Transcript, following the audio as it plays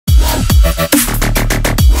Hey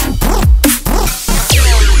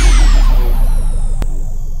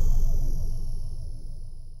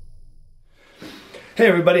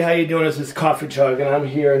everybody, how you doing? This is Coffee Chug and I'm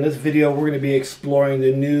here. In this video we're going to be exploring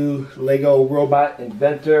the new LEGO Robot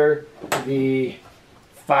Inventor, the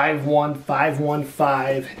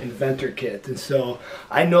 51515 Inventor Kit. And so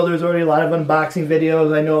I know there's already a lot of unboxing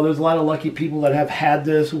videos. I know there's a lot of lucky people that have had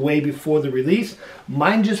this way before the release.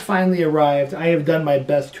 Mine just finally arrived. I have done my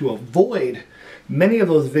best to avoid many of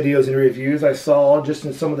those videos and reviews I saw just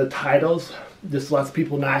in some of the titles. This lets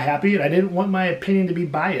people not happy, and I didn't want my opinion to be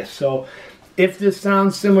biased. So if this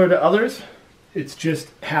sounds similar to others, it's just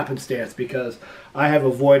happenstance because I have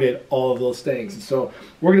avoided all of those things. And so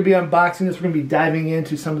we're going to be unboxing this, we're going to be diving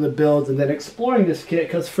into some of the builds and then exploring this kit,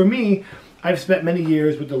 because for me, I've spent many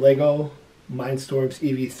years with the LEGO Mindstorms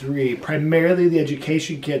EV3, primarily the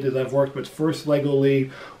education kit that I've worked with. First LEGO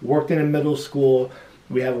League, worked in a middle school.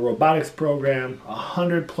 We have a robotics program,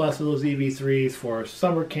 100 plus of those EV3s for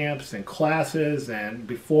summer camps and classes and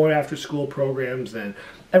before and after school programs and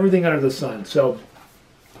everything under the sun. So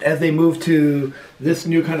as they move to this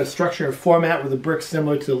new kind of structure and format with the bricks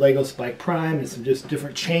similar to the LEGO Spike Prime and some just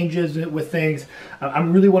different changes with things, I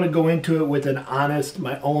really want to go into it with an honest,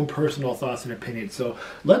 my own personal thoughts and opinions. So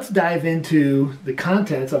let's dive into the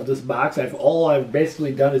contents of this box. All I've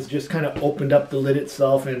basically done is just kind of opened up the lid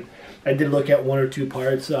itself, and I did look at one or two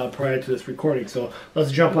parts prior to this recording. So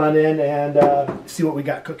let's jump on in and see what we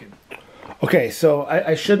got cooking. Okay, so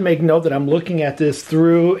I should make note that I'm looking at this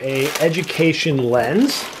through a education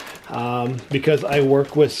lens because I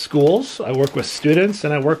work with schools, I work with students,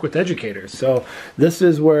 and I work with educators. So this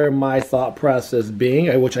is where my thought process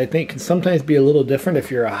being, which I think can sometimes be a little different if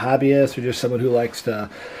you're a hobbyist or just someone who likes to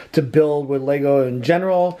build with LEGO in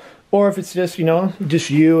general, or if it's just, you know, just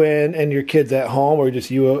you and your kids at home, or just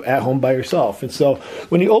you at home by yourself. And so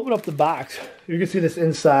when you open up the box, you can see this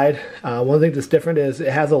inside. One thing that's different is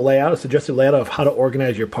it has a layout, a suggested layout of how to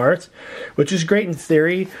organize your parts, which is great in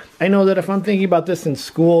theory. I know that if I'm thinking about this in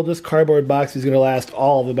school, this cardboard box is going to last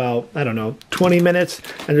all of about, I don't know, 20 minutes,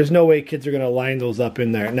 and there's no way kids are going to line those up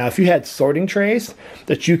in there. Now, if you had sorting trays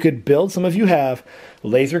that you could build, some of you have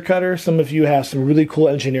laser cutters, some of you have some really cool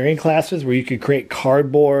engineering classes where you could create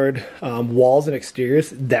cardboard walls and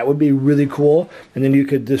exteriors. That would be really cool, and then you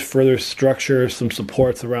could just further structure some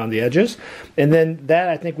supports around the edges, and then that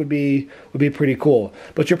I think would be pretty cool.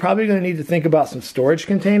 But you're probably going to need to think about some storage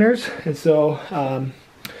containers. And so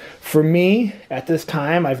for me at this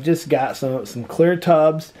time, I've just got some clear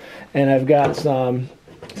tubs, and I've got some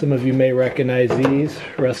of you may recognize these.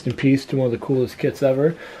 Rest in peace to one of the coolest kits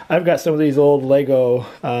ever. I've got some of these old LEGO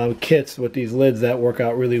kits with these lids that work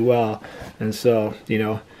out really well. And so, you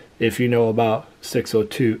know, if you know about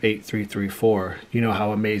 602-8334, you know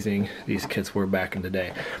how amazing these kits were back in the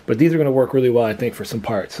day. But these are going to work really well, I think, for some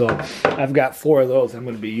parts. So I've got 4 of those I'm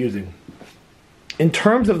going to be using. In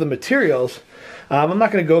terms of the materials, I'm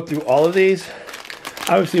not going to go through all of these.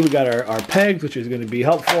 Obviously, we got our pegs, which is going to be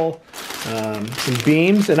helpful. Some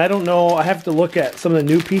beams, and I don't know, I have to look at some of the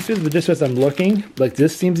new pieces, but just as I'm looking, like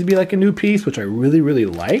this seems to be like a new piece, which I really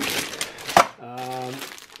like.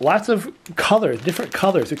 Lots of colors, different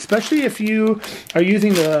colors, especially if you are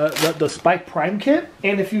using the Spike Prime kit.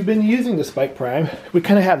 And if you've been using the Spike Prime, we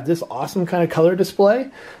kind of have this awesome kind of color display.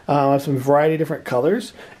 Some variety of different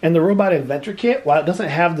colors. And the Robot Inventor Kit, while it doesn't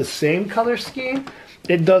have the same color scheme,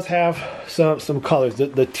 it does have some colors.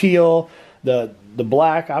 The teal, the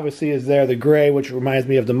black obviously is there, the gray, which reminds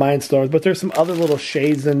me of the Mindstorms, but there's some other little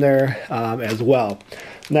shades in there as well.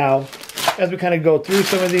 Now, as we kind of go through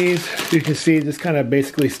some of these, you can see just kind of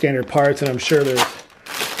basically standard parts, and I'm sure there's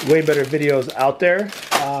way better videos out there.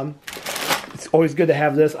 It's always good to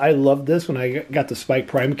have this. I love this when I got the Spike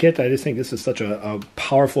Prime kit. I just think this is such a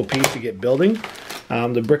powerful piece to get building.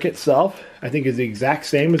 The brick itself, I think, is the exact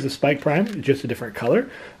same as the Spike Prime, just a different color.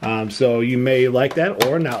 So you may like that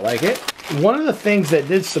or not like it. One of the things that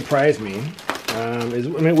did surprise me is,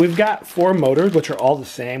 I mean, we've got 4 motors, which are all the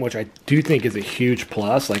same, which I do think is a huge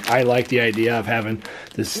plus. Like, I like the idea of having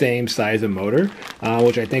the same size of motor,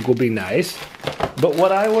 which I think will be nice. But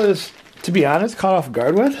what I was, to be honest, caught off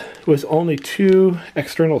guard with was only 2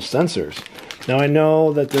 external sensors. Now, I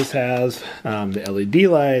know that this has the LED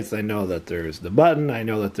lights, I know that there's the button, I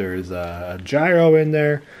know that there's a gyro in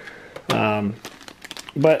there.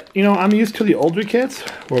 But, you know, I'm used to the older kits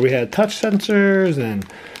where we had touch sensors, and,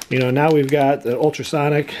 you know, now we've got the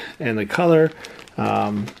ultrasonic and the color.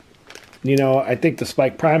 You know, I think the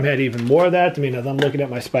Spike Prime had even more of that. I mean, as I'm looking at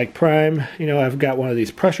my Spike Prime, you know, I've got one of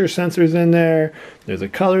these pressure sensors in there. There's a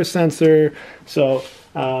color sensor. So,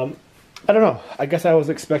 I don't know. I guess I was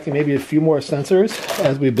expecting maybe a few more sensors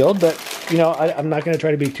as we build, but you know, I'm not going to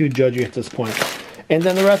try to be too judgy at this point. And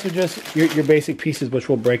then the rest are just your basic pieces, which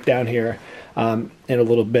we'll break down here in a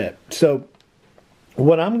little bit. So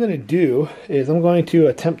what I'm going to do is I'm going to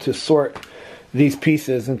attempt to sort these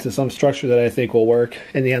pieces into some structure that I think will work.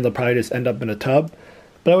 In the end, they'll probably just end up in a tub.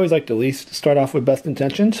 But I always like to at least start off with best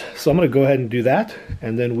intentions. So I'm going to go ahead and do that.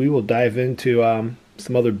 And then we will dive into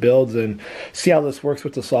some other builds and see how this works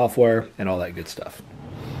with the software and all that good stuff.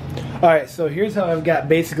 Alright, so here's how I've got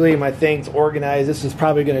basically my things organized. This is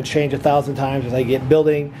probably going to change 1,000 times as I get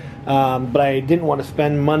building, but I didn't want to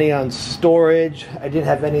spend money on storage. I didn't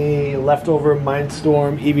have any leftover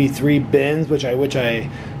Mindstorm EV3 bins, which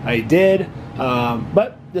I did,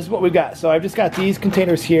 but this is what we've got. So I've just got these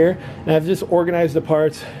containers here, and I've just organized the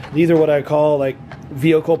parts. These are what I call like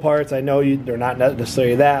vehicle parts. I know they're not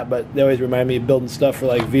necessarily that, but they always remind me of building stuff for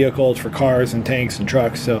like vehicles, for cars and tanks and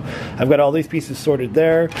trucks. So I've got all these pieces sorted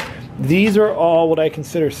there. These are all what I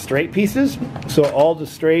consider straight pieces, so all the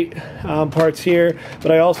straight parts here,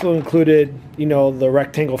 but I also included, you know, the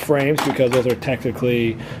rectangle frames because those are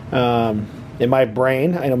technically, in my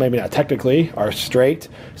brain, I know maybe not technically, are straight.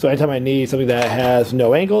 So anytime I need something that has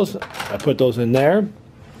no angles, I put those in there.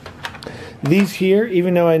 These here,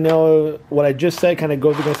 even though I know what I just said kind of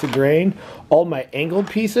goes against the grain, all my angled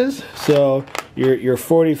pieces, so your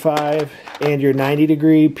 45 and your 90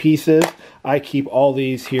 degree pieces, I keep all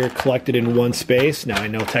these here collected in one space. Now I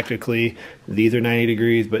know technically these are 90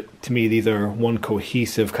 degrees, but to me these are one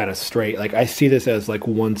cohesive kind of straight. Like I see this as like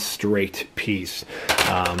one straight piece,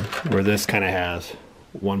 where this kind of has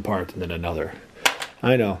one part and then another.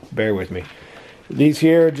 I know, bear with me. These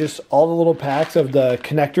here are just all the little packs of the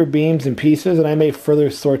connector beams and pieces, and I may further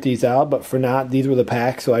sort these out, but for now, these were the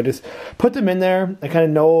packs, so I just put them in there. I kind of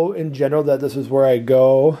know in general that this is where I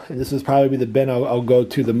go, and this is probably the bin I'll go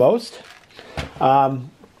to the most.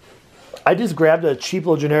 I just grabbed a cheap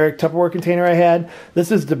little generic Tupperware container I had.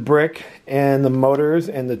 This is the brick and the motors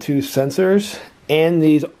and the two sensors and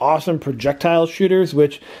these awesome projectile shooters,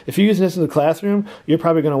 which if you're using this in the classroom, you're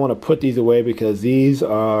probably going to want to put these away because these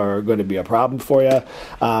are going to be a problem for you.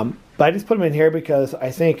 But I just put them in here because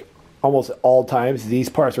I think almost all times these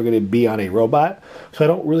parts are going to be on a robot. So I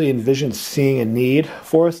don't really envision seeing a need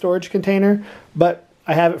for a storage container, but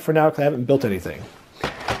I have it for now because I haven't built anything.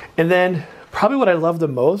 And then probably what I love the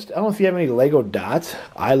most, I don't know if you have any Lego dots.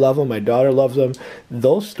 I love them. My daughter loves them.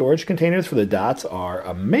 Those storage containers for the dots are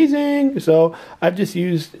amazing. So I've just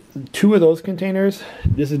used 2 of those containers.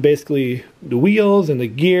 This is basically the wheels and the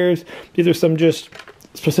gears. These are some just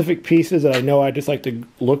specific pieces that I know I just like to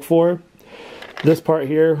look for. This part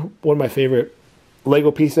here, one of my favorite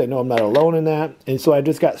Lego pieces. I know I'm not alone in that. And so I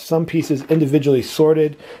just got some pieces individually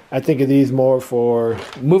sorted. I think of these more for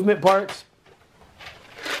movement parts.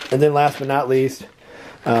 And then last but not least,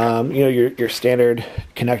 you know, your standard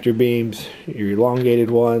connector beams, your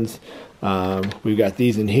elongated ones. We've got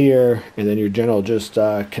these in here, and then your general just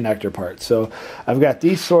connector parts. So I've got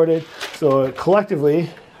these sorted. So collectively,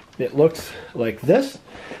 it looks like this.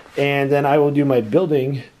 And then I will do my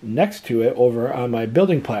building next to it over on my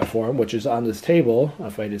building platform, which is on this table.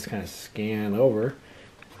 If I just kind of scan over,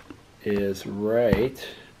 is right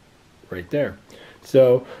there.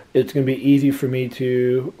 So it's going to be easy for me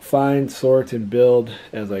to find, sort, and build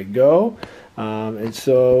as I go. And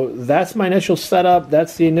so that's my initial setup.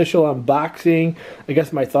 That's the initial unboxing. I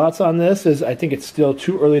guess my thoughts on this is I think it's still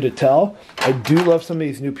too early to tell. I do love some of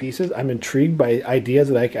these new pieces. I'm intrigued by ideas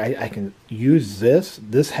that I can use this.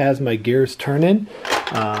 This has my gears turning.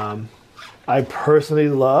 I personally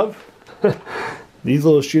love these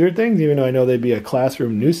little shooter things, even though I know they'd be a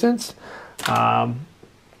classroom nuisance.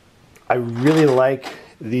 I really like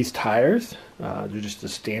these tires. They're just the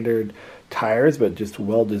standard tires, but just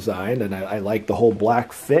well designed, and I like the whole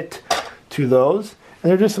black fit to those. And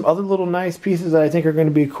there are just some other little nice pieces that I think are going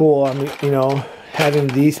to be cool. You know, having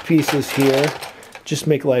these pieces here just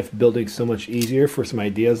make life building so much easier for some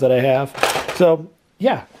ideas that I have. So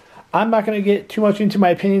yeah, I'm not going to get too much into my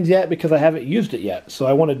opinions yet because I haven't used it yet. So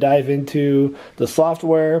I want to dive into the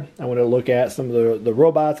software. I want to look at some of the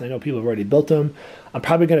robots. I know people have already built them. I'm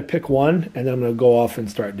probably going to pick one, and then I'm going to go off and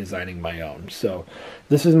start designing my own. So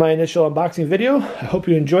this is my initial unboxing video. I hope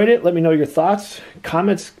you enjoyed it. Let me know your thoughts,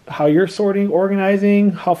 comments, how you're sorting,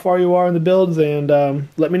 organizing, how far you are in the builds, and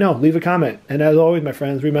let me know. Leave a comment. And as always, my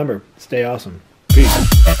friends, remember, stay awesome.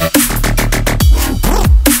 Peace.